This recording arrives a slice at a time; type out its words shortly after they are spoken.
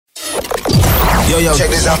Yo, check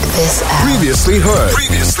this out. Previously heard.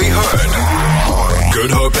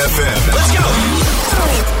 Good Hope FM. Let's go.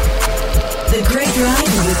 The Great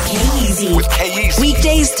Ride with K-Easy.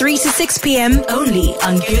 Weekdays 3 to 6 p.m. only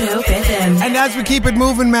on Good Hope FM. And as we keep it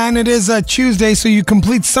moving, man, it is a Tuesday, so you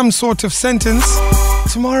complete some sort of sentence.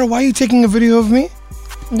 Tamara, why are you taking a video of me?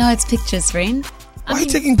 No, it's pictures, friend. Why are you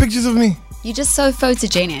taking pictures of me? You're just so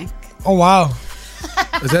photogenic. Oh, wow.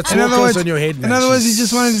 Is that swirl on your head, man? In other words, you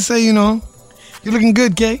just wanted to say, you're looking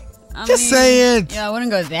good, Kay. Just say it. Yeah, I wouldn't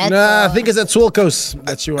go that Nah, far. I think it's that swirlcos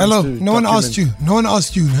that you want Hello, to no one asked you. No one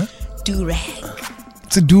asked you, no? Do-rag.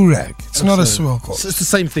 It's a do-rag. It's not a swirl coat. It's the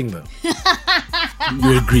same thing, though.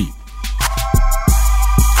 You agree?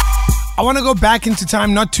 I want to go back into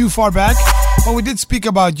time, not too far back, but we did speak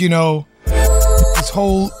about, this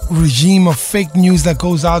whole regime of fake news that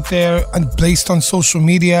goes out there and based on social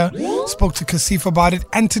media. Spoke to Kasif about it,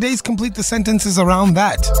 and today's Complete the Sentence is around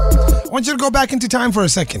that. I want you to go back into time for a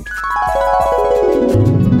second.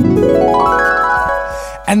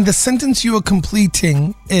 And the sentence you are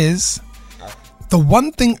completing is, the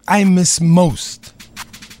one thing I miss most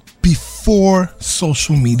before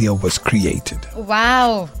social media was created.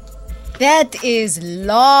 Wow. That is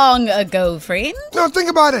long ago, friend. No, think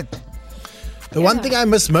about it. The one thing I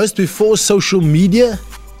miss most before social media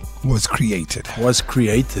Was created.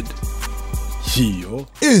 Yo.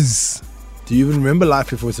 Is. Do you even remember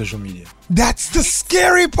life before social media? That's the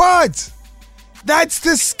scary part. That's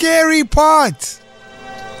the scary part.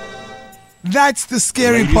 That's the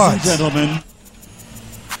scary part. Gentlemen,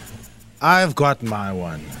 I've got my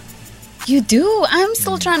one. You do? I'm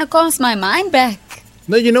still trying to cast my mind back.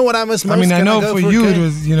 No, you know what I miss most? I mean, I Can know go for a you K? it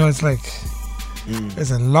was, it's like,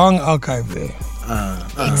 there's a long archive there.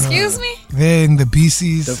 Excuse me? There in the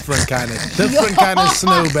BCs. Different kind of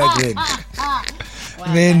snow back then.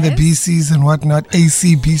 There in the BCs and whatnot.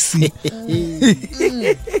 ACBC.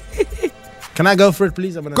 Can I go for it,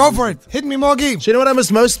 please? Go for it. Hit me, Morgie. So you know what I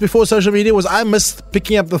missed most before social media was I missed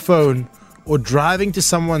picking up the phone or driving to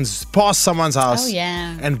past someone's house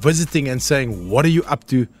and visiting and saying, what are you up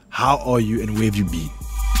to? How are you? And where have you been?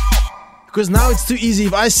 Because now it's too easy.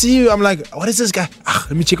 If I see you, I'm like, what is this guy?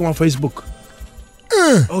 Let me check him on Facebook.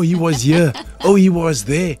 Oh, he was here. Oh, he was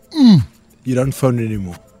there. You don't phone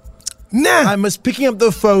anymore. Nah. I miss picking up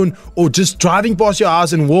the phone or just driving past your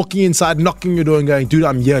house and walking inside, knocking your door and going, dude,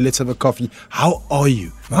 I'm here. Let's have a coffee. How are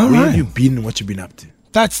you? All Where right. have you been and what you been up to?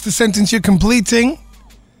 That's the sentence you're completing.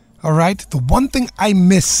 All right. The one thing I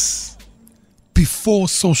miss before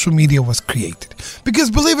social media was created. Because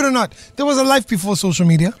believe it or not, there was a life before social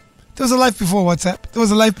media. There was a life before WhatsApp. There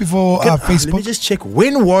was a life before Facebook. Let me just check.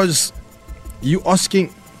 When was you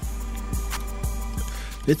asking?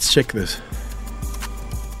 Let's check this.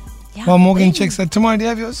 Yeah, While Morgan when? checks that. Tomorrow, do you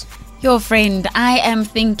have yours? Your friend, I am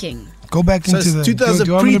thinking. Go back So into it's the... 2000,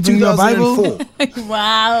 do you want me to bring your Bible? pre-2004.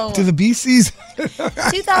 Wow. To the BCs?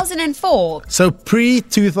 2004. So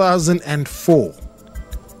pre-2004.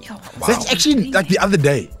 Yo, wow. That's actually like the other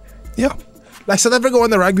day. Yeah. Like South Africa won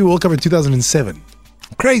the Rugby World Cup in 2007.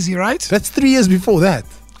 Crazy, right? That's 3 years before that.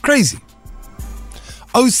 Crazy.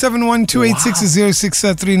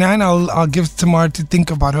 07128600639. I'll give Tamara to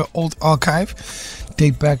think about her old archive.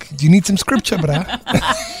 Date back. Do you need some scripture, bruh?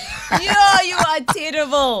 Yo, you are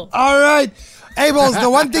terrible. All right. Abels, the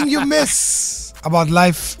one thing you miss about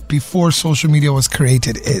life before social media was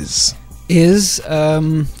created is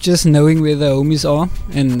just knowing where the homies are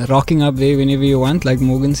and rocking up there whenever you want, like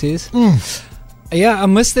Morgan says. Yeah, I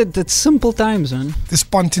missed that simple times, man. the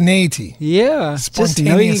spontaneity. Yeah, just knowing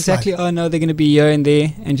Spontaneous exactly, oh no, they're going to be here and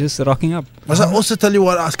there and just rocking up. Must I also tell you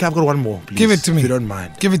what? I've got one more, please. Give it to me. If you don't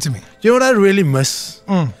mind. Give it to me. You know what I really miss?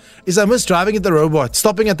 Is I miss driving at the robots,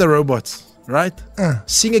 stopping at the robots, right?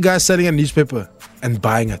 Seeing a guy selling a newspaper and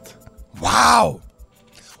buying it. Wow.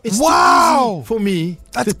 It's Wow. too easy for me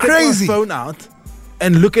That's to crazy. take my phone out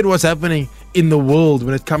and look at what's happening in the world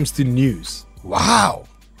when it comes to news. Wow.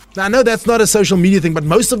 Now, I know that's not a social media thing, but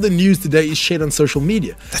most of the news today is shared on social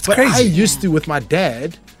media. That's but crazy. I used to, with my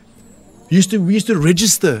dad, we used to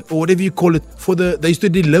register, or whatever you call it, they used to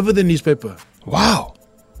deliver the newspaper. Wow.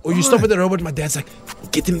 Or you stop at the robot, my dad's like,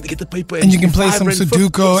 get the paper. And you can play 5 some rand, 50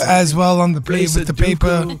 Sudoku as well on the Play play with the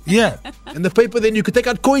paper. Sudoku. Yeah. And the paper, then you could take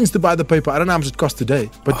out coins to buy the paper. I don't know how much it costs today,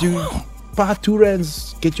 but you buy 2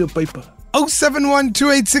 rands, get your paper.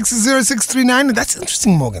 07128600639. That's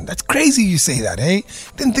interesting, Morgan. That's crazy you say that, eh?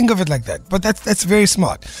 Didn't think of it like that, but that's very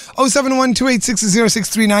smart.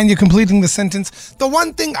 07128600639. You're completing the sentence. The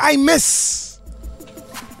one thing I miss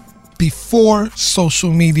before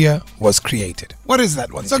social media was created. What is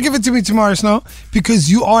that one? So give it to me tomorrow, Snow, because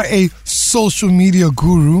you are a social media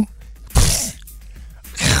guru.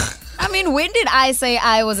 I mean, when did I say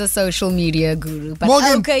I was a social media guru? But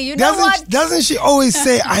Morgan, okay, you know what? Doesn't she always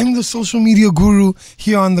say, I'm the social media guru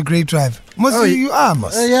here on the Great Drive? You are,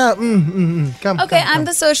 Mus. Yeah. Okay, I'm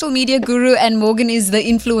the social media guru and Morgan is the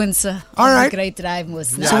influencer. All right. The Great Drive,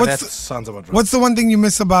 Mus. Yeah, So that sounds about right. What's the one thing you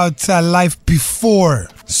miss about life before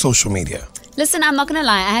social media? Listen, I'm not going to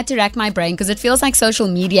lie. I had to rack my brain because it feels like social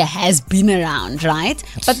media has been around, right?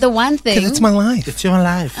 But the one thing... Because it's my life. It's your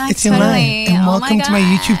life. It's your life. And welcome to my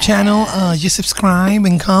YouTube channel. Just subscribe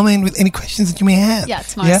and comment with any questions that you may have. Yeah,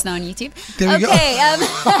 Tomorrow Snow on YouTube. There we go.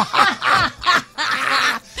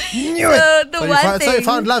 Knew it. So you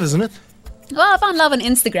found love, isn't it? Well, I found love on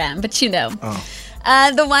Instagram, but you know. Oh.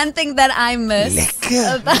 The one thing that I miss...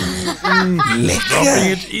 Lekker.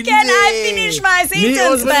 Can I finish my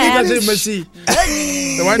sentence, man?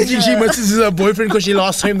 The one thing she misses is her boyfriend because she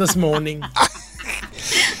lost him this morning.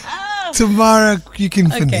 Tomorrow you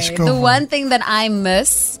can finish. Okay, the one thing that I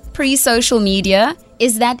miss pre-social media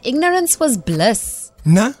is that ignorance was bliss.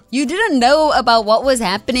 Nah? You didn't know about what was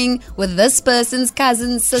happening with this person's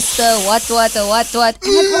cousin, sister, what. And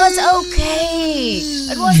it was okay.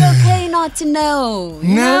 It was okay not to know.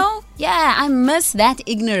 You know? Yeah, I miss that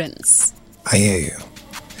ignorance. I hear you.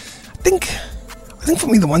 I think for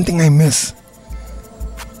me the one thing I miss,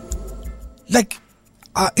 like,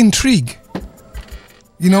 intrigue.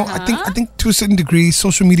 You know, I think to a certain degree,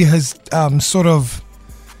 social media has sort of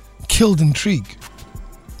killed intrigue.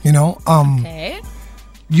 You know, Okay.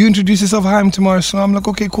 You introduce yourself, hi, I'm Tomorrow Snow. I'm like,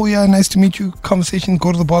 okay, cool, yeah, nice to meet you. Conversation,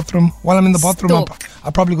 go to the bathroom. While I'm in the bathroom,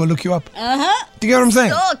 I'll probably go look you up. Do you get what I'm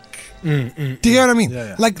saying? Do you get what I mean?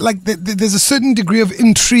 Yeah. Like there's a certain degree of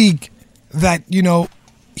intrigue that, you know,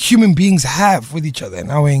 human beings have with each other in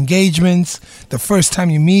our engagements, the first time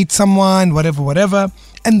you meet someone, whatever.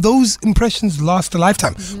 And those impressions last a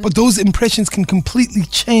lifetime. But those impressions can completely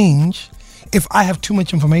change if I have too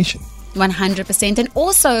much information. 100%. And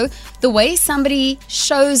also, the way somebody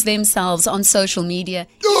shows themselves on social media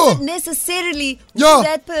isn't necessarily who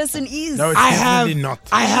that person is. No, it's definitely not.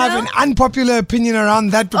 I have an unpopular opinion around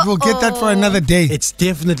that, but we'll get that for another day. It's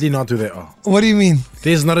definitely not who they are. What do you mean?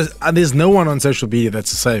 There's no one on social media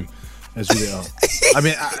that's the same as who they are. I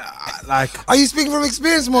mean, Are you speaking from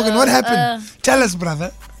experience, Morgan? What happened? Tell us,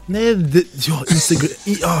 brother.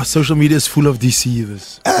 Instagram, social media is full of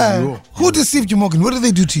deceivers. Who deceived you, Morgan? What did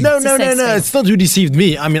they do to you? No. It's not who deceived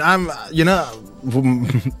me. I mean, I'm,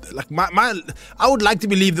 like I would like to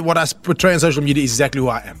believe that what I portray on social media is exactly who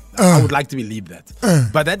I am. I would like to believe that.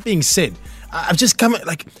 But that being said, I've just come,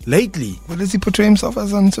 like, lately. What does he portray himself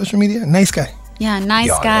as on social media? Nice guy. Yeah,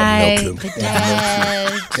 nice guy.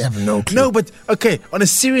 They have no clue. No, but, okay, on a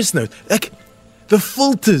serious note, like, the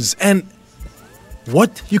filters and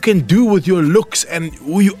what you can do with your looks and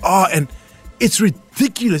who you are, and it's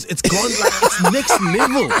ridiculous. It's gone, like, it's next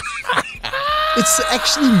level. It's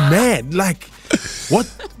actually mad. Like, what?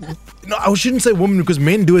 No, I shouldn't say women because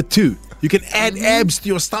men do it too. You can add abs to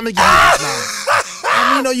your stomach.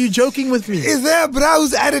 I mean, are you joking with me? Is there a bra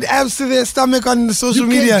who's added abs to their stomach on the social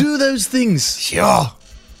media? You can do those things. Sure.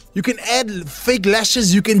 You can add fake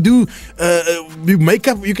lashes. You can do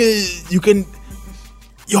makeup. You can.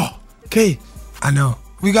 Okay. I know.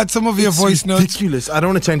 We got some of your voice notes. It's ridiculous. I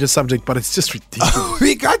don't want to change the subject, but it's just ridiculous.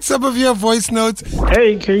 We got some of your voice notes.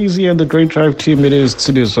 Hey, KZ and the Great Drive team, it is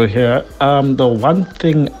Tsidiso here. The one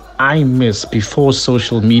thing I miss before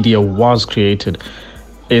social media was created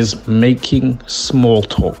is making small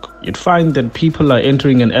talk. You'd find that people are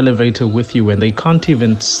entering an elevator with you and they can't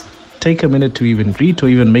even take a minute to even greet or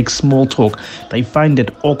even make small talk. They find it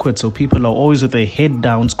awkward, so people are always with their head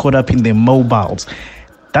down, caught up in their mobiles.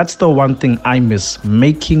 That's the one thing I miss,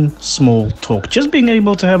 making small talk. Just being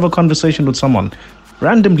able to have a conversation with someone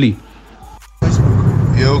randomly.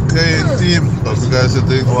 You okay, team? Hope you guys are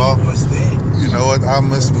doing well. You know what I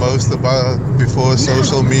miss most about before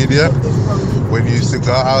social media? When you used to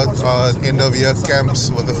go out on end of year camps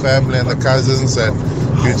with the family and the cousins and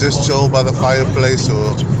you just chill by the fireplace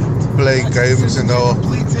or play games,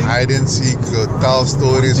 hide and seek or tell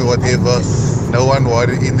stories or whatever. No one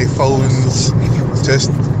worried in the phones.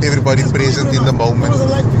 Just everybody present in the moment.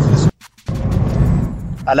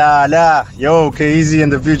 Ala. Yo, KZ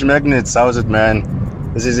and the Future Magnets. How's it, man?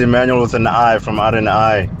 This is Emmanuel with an I from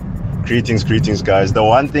R&I. Greetings, guys. The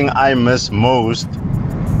one thing I miss most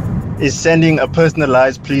is sending a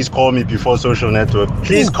personalized please call me before social network.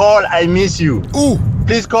 Please call, I miss you. Ooh.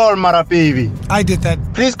 Please call Marapevi. I did that.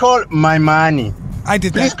 Please call my money. I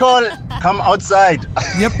did that. Please call come outside.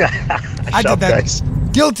 Yep. I did that. Guys.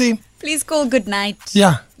 Guilty. Please call good night.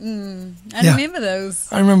 Yeah. I remember those.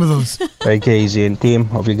 I remember those. Hey, KZ and team.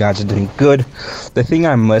 Hope you guys are doing good. The thing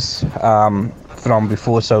I miss from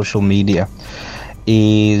before social media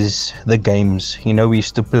is the games. You know, we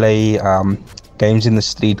used to play games in the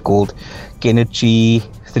street called Kenichi,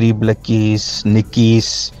 Three Blikkies,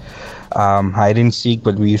 Nickies, hide and seek,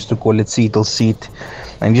 but we used to call it seat till seat.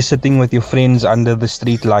 And just sitting with your friends under the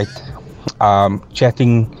street light,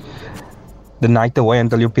 chatting the night away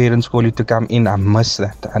until your parents call you to come in. I miss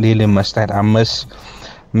that. I really miss that. I miss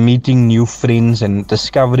meeting new friends and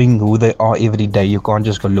discovering who they are every day. You can't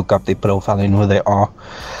just go look up their profile and who they are.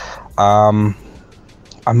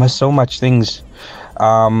 I miss so much things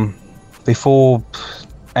before,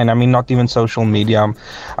 and I mean not even social media.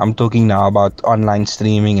 I'm talking now about online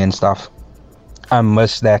streaming and stuff. I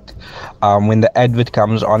miss that when the advert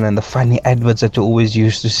comes on, and the funny adverts that you always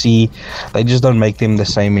used to see, they just don't make them the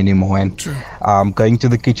same anymore. And going to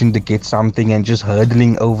the kitchen to get something and just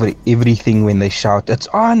hurdling over everything when they shout, it's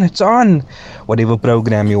on, whatever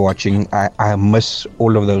program you're watching. I miss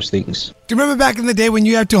all of those things. Do you remember back in the day when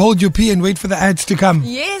you had to hold your pee and wait for the ads to come?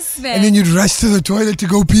 Yes, man. And then you'd rush to the toilet to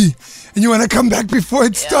go pee, and you want to come back before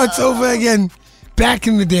it starts over again. Back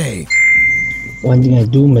in the day. One thing I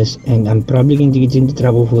do miss, and I'm probably going to get into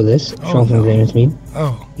trouble for this, Sean from Grangemouth,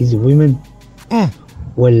 is women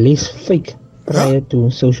were less fake prior to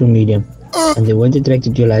social media. And they weren't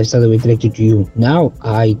attracted to your lifestyle, they were attracted to you. Now,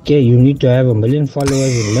 I care, you need to have 1 million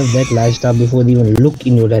followers and live that lifestyle before they even look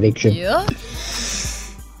in your direction. Yeah.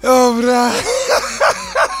 Oh, bruh.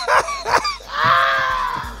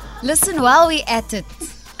 Listen, while we're at it,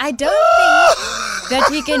 I don't think that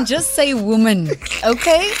we can just say woman,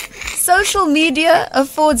 okay? Social media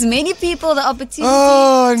affords many people the opportunity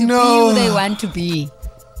to be who they want to be.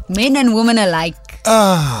 Men and women alike.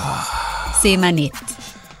 Same on it.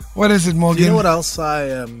 What is it, Morgan? Do you know what else I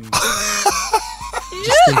am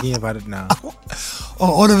just thinking about it now?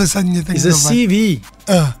 All of a sudden you're thinking is a CV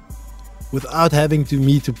without having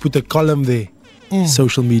to put a column there.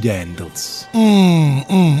 Social media handles.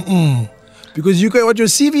 Because you can, what your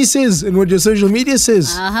CV says and what your social media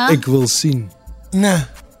says, it will sing. Nah.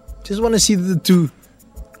 Just want to see the two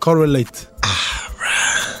correlate.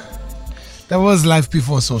 There was life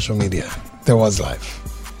before social media. There was life.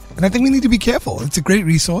 And I think we need to be careful. It's a great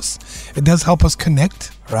resource. It does help us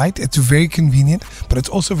connect, right? It's very convenient, but it's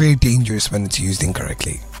also very dangerous when it's used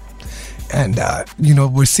incorrectly. And,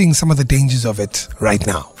 we're seeing some of the dangers of it right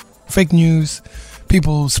now. Fake news,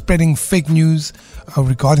 people spreading fake news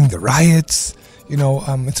regarding the riots.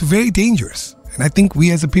 It's very dangerous. And I think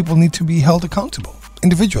we as a people need to be held accountable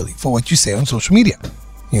individually for what you say on social media.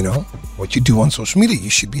 What you do on social media, you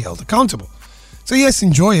should be held accountable. So yes,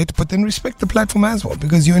 enjoy it, but then respect the platform as well,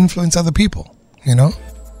 because you influence other people.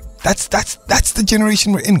 That's the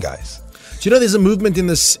generation we're in, guys. Do you know there's a movement in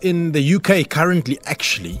the UK currently,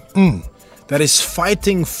 actually, that is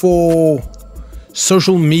fighting for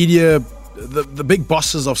social media, the big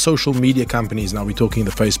bosses of social media companies. Now we're talking the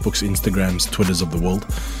Facebooks, Instagrams, Twitters of the world,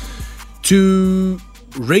 to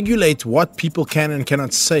regulate what people can and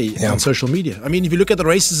cannot say on social media. I mean, if you look at the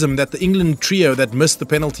racism that the England trio that missed the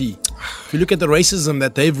penalty, if you look at the racism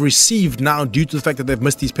that they've received now due to the fact that they've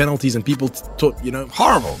missed these penalties and people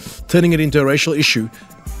horrible, turning it into a racial issue,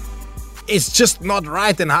 it's just not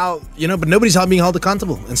right. And but nobody's being held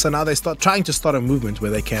accountable. And so now they trying to start a movement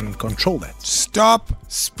where they can control that. Stop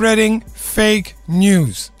spreading fake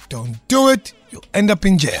news. Don't do it. You'll end up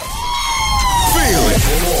in jail. Feel it.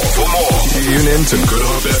 For more, tune in to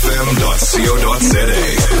goodhopefm.co.za.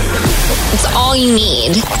 It's all you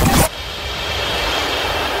need.